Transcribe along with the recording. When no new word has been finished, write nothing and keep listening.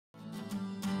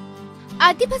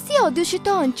आदिवासी अध्युषित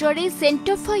अंचल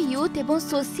centre for youth एवं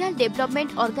social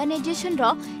development organisation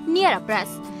रो नियारा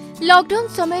प्रयास लॉकडाउन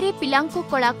समय पिलांको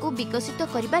कला को विकसित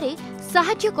करिबारे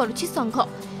सहाय्य करुछि संघ।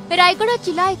 रायगड़ा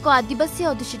जिला एक आदिवासी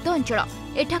अध्युषित अंचल।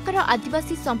 एठाकर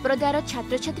आदिवासी संप्रदायर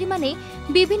छात्र छात्री माने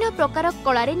विभिन्न प्रकार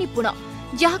कलारे निपुण,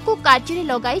 जहाको कार्य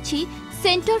लगाई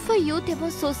सेंटर फॉर यूथ एवं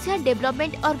सोशल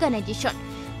डेवलपमेंट ऑर्गेनाइजेशन।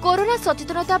 कोरोना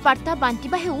सचेतनता वार्ता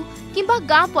बांटिबा हेउ किंबा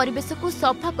गाँ परिवेश को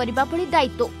सफा करबा भली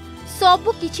दायित्व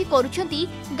सबु किछि करूछंती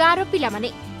गाँर पिला माने।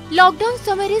 लॉकडाउन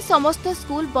समय समस्त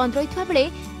स्कूल बंद रहितबा बेले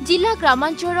जिला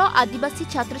ग्रामांचल आदिवासी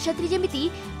छात्र छात्री जेमिति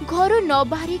घर न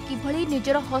बाहरी किभली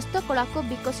निजर हस्तकला को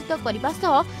विकसित करबा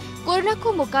सह कोरोना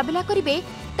को मुकाबला करिवे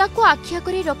ताकू आखिया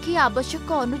करी रखी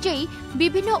आवश्यक अनुଯାयी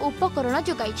विभिन्न उपकरण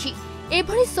जोगाइछि।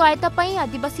 एभली सहायता पई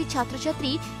आदिवासी छात्र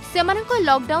छात्री सेमानक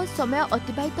लॉकडाउन समय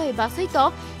अतिबाहित हेबा सहित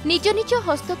निज निज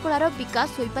हस्तकलार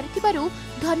विकास होई पारिथिबारु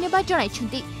धन्यवाद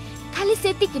जणाइछंती। खाली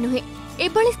सेतिक नुहे,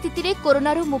 एभली स्थिति रे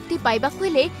कोरोना रु मुक्ति पाइबाकु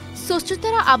हेले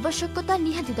स्वच्छतार आवश्यकता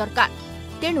निहाती दरकार।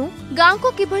 तेणु गाँव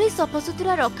को किभली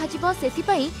सफासुतुरा रखाजिब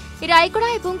सेथिपई रायगड़ा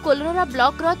एवं कोलनरा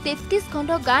ब्लॉक रो 33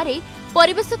 खंड गाँ रे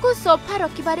परिवेश को सफा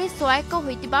रखिबारे सहायक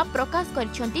होइतिबा प्रकाश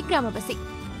करिसंती ग्रामवासी।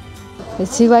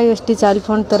 CYSD चाइल्ड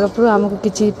फंड तरफ आमको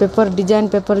किसी पेपर डिजाइन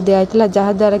पेपर दिया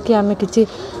जहाँ द्वारा कि आम किसी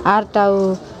आर्ट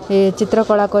आउ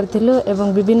चित्रकला करूँ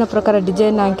एवं विभिन्न प्रकार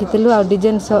डिजाइन आंकिलु आ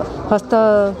डिजाइन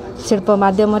हस्तशिल्प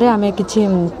मध्यम आम कि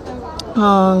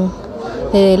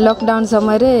लॉकडाउन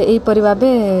समय यहीपरि भाव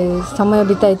समय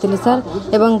बिताई सर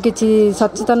एवं किसी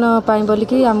सचेतन पाई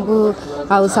बोलिकी आमको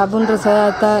आउ साबुन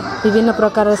सहायता विभिन्न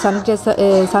प्रकार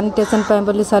सानिटेशन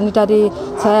बोली सानिटारी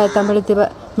सहायता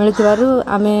मिलुथिबारु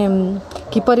आमे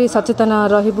किपरि सचेतन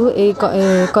रहिबु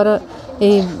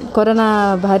कोरोना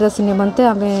भाइरस निमंते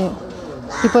आमे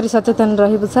किपरि सचेतन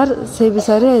रहिबु सर से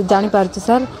विषय रे जानि पारछु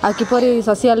सर आ किपरि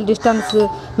सोशल डिस्टेंस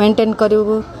मेंटेन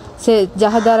करिबु से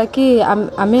जहाँ द्वारा कि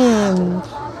आमे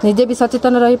निजे भी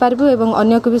सचेतन रही पारबु एवं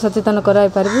अन्य को भी सचेतन कराई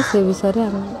पारबु से विषय रे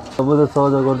हम सब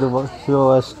सहयोग कर देबो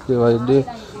CYSD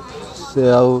से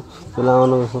आउ पिला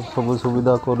मन सब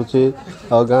सुविधा करूची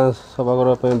आ गाँ सफा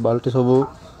करा पे बाल्टी सब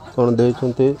कोन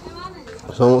देइछंती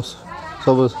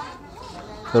सब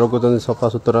रखुचंती सफा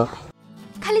सुतरा।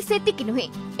 खाली सेतिक नुहे,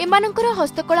 एमानकर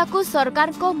हस्तकला को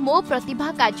सरकार को मो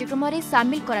प्रतिभा कार्यक्रम रे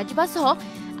शामिल कराजिबा सह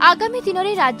आगामी दिन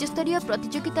में राज्य स्तरीय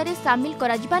प्रतियोगिता रे शामिल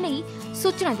कराजिबा नै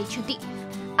सूचना दैछंती।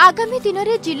 आगामी दिन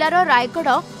में जिलार रायगड़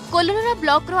कोलनरा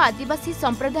ब्लॉक रो आदिवासी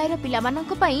संप्रदायर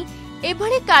पिलामानक पई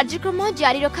एभली कार्यक्रम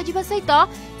जारी रखाजिबा सहित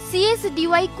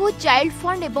CSDY को चाइल्ड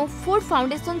फंड एवं फूड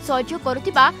फाउंडेशन सहयोग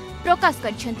करुतिबा प्रकाश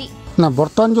करछंती। ना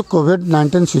बर्तमान जो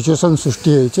COVID-19 सिचुएशन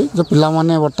सृष्टि होइछे जो पिला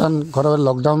माने बर्तमान घर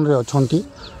लॉकडाउन रे अछंती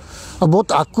और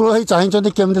बहुत आकुल होई चाहिछंती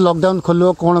केमति लॉकडाउन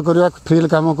खोलियो कोन करियो फ्री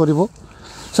काम करिवो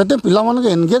सेते पिला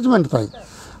माने एंगेजमेंट पाई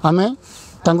आमे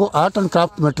तांको art and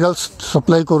craft materials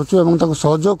supply करूछु एवं तांको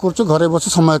सहयोग करूछु घरे बस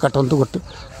समय काटंतु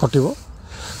कटिवो।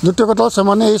 द्वितीय कथा से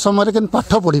माने ए समय के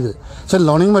पाठ पढ़िबे से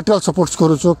लर्निंग मटेरियल सपोर्ट्स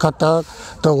करूछु खाता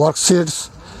तो वर्कशीट्स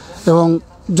एवं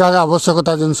जगह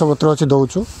आवश्यकता जिनस पत्र अछि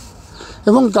दउछु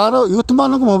एवं गाँव यूथ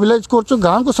मान को मोबिलाइज कर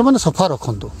गाँव को समान सफा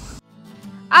रखु।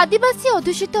 आदिवासी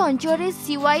अध्युषित अंचल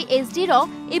CYSD रो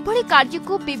एभली कार्य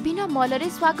को विभिन्न मॉल रे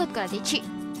स्वागत करा दैछि।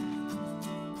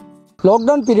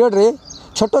 लॉकडाउन पीरियड रे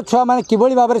छोट छुआ माने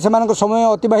किभली भाबरे सेमान को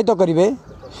समय अतिबाहित करिवे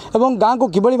एवं गाँ को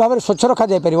किभली भाबरे स्वच्छ रखा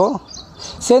जाय परिवो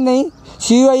से नहीं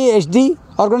CYSD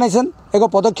ऑर्गेनाइजेशन एक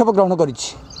पदक्षेप ग्रहण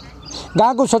करिछि।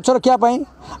 गाँ को स्वच्छ रखिया पई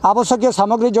आवश्यक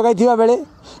सामग्री जोगाई थिबा बेले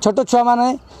छोट छुआ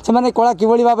माने सेमाने कला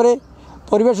किभली भाबरे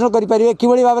परिवेशन करें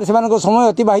किभली भाव से समय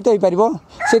अतिबाहित हो पार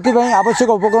से आवश्यक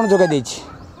उपकरण जोगाई देछि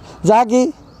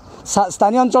जहाँकि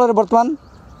स्थानीय अंचल बर्तमान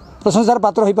प्रशंसार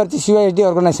पात्र हो party CYSD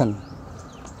organisation.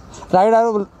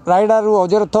 Rayagada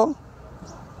अजयरथ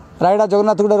Rayagada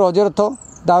जगन्नाथगुड़ा अजयरथ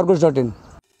दावरगुज.in।